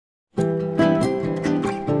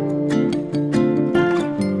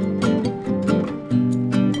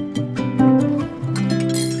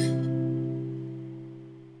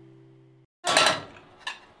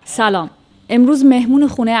سلام. امروز مهمون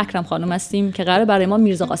خونه اکرم خانم هستیم که قراره برای ما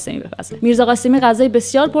میرزاقاسمی بپزه. میرزاقاسمی غذای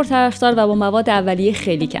بسیار پرطرفدار و با مواد اولیه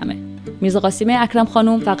خیلی کمه. میرزاقاسمی اکرم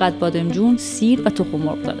خانم فقط بادمجون، سیر و تخم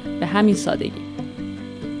مرغ داره. به همین سادگی.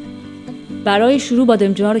 برای شروع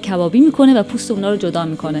بادمجونا رو کبابی میکنه و پوست اونا رو جدا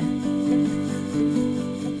میکنه.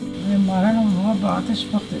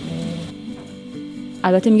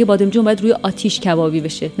 البته میگه بادمجون باید روی آتیش کبابی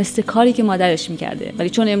بشه، مثل کاری که مادرش میکرده، ولی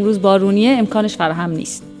چون امروز بارونیه امکانش فراهم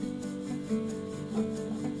نیست.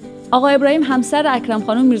 آقا ابراهیم همسر اکرم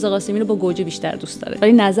خانم میرزاقاسمی رو با گوجه بیشتر دوست داره،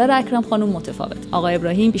 ولی نظر اکرم خانم متفاوت. آقا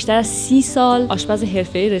ابراهیم بیشتر از 30 سال آشپز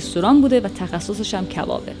حرفه‌ای رستوران بوده و تخصصش هم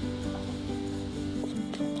کبابه.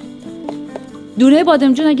 دونه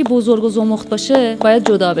بادمجون اگه بزرگ و زمخت باشه باید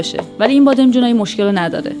جدا بشه، ولی این بادمجون این مشکل رو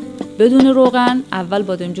نداره. بدون روغن اول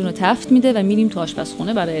بادمجون رو تفت میده و میریم تو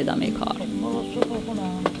آشپزخونه برای ادامه کار.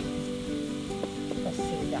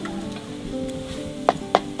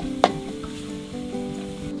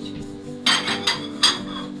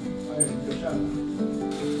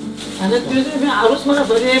 انا تريد من عروس ما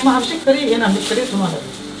نفري ما همشي كريه هنا مش كريه ما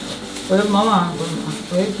ولا ماما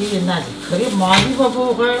ولا كي نادي كريه مالی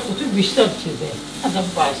بابا و تو بیشتر چیزه ادم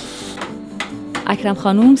باش. اکرم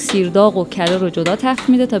خانوم سیرداغ و کره رو جدا تفت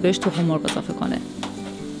میده تا بهش تخم مرغ اضافه کنه.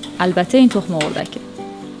 البته این تخم اردکه.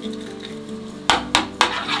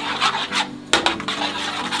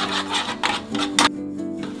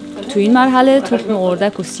 تو این مرحله تخم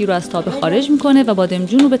اردک و سیر رو از تابه خارج میکنه و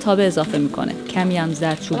بادمجون رو به تابه اضافه میکنه. کمی هم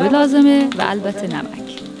زردچوبه لازمه و البته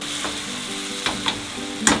نمک.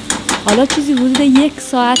 حالا چیزی حدود 1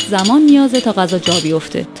 ساعت زمان نیازه تا غذا جا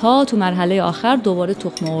بیفته، تا تو مرحله آخر دوباره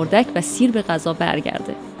تخم اردک و سیر به غذا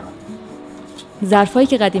برگرده. ظرفایی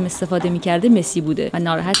که قدیم استفاده میکرده مسی بوده و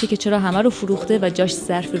ناراحته که چرا همه رو فروخته و جاش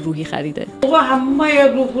ظرف روحی خریده. بابا همه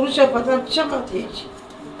رو فروش پاتم چقدر هیچ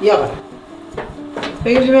یا برا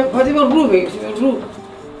بگیریم پاتی با رو بگیریم رو.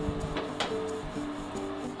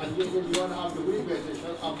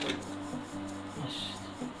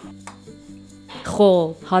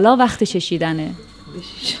 خب حالا وقت چشیدنه.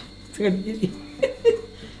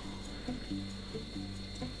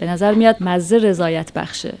 به نظر میاد مزه رضایت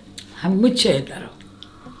بخشه. همه چه دارم.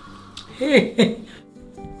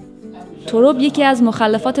 ترب یکی از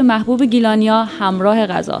مخلفات محبوب گیلانیا همراه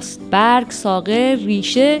غذاست. برگ، ساقه،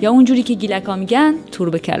 ریشه یا اونجوری که گیلکا میگن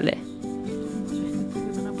تربه کله.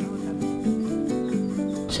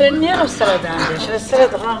 چرا نیام سرد انده؟ چرا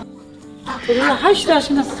سرد هم؟ تربه 8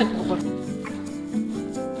 درصد نستن بخور.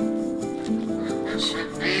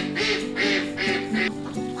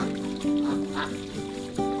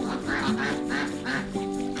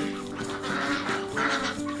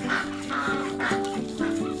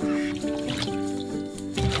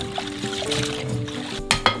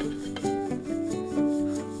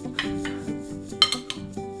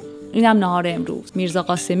 اینم نهار امروز.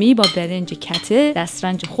 میرزاقاسمی با برنج کته،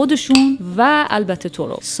 دسترنج خودشون و البته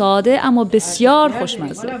ترب. ساده اما بسیار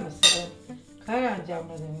خوشمزه.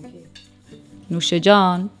 نوش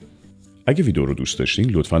جان. اگه ویدیو رو دوست داشتین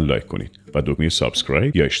لطفاً لایک کنید و دکمه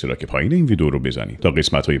سابسکرایب یا اشتراک پایین این ویدیو رو بزنید تا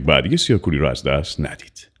قسمت‌های بعدی سیاه‌کوری رو از دست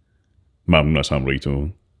ندید. ممنون از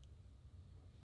همراهیتون.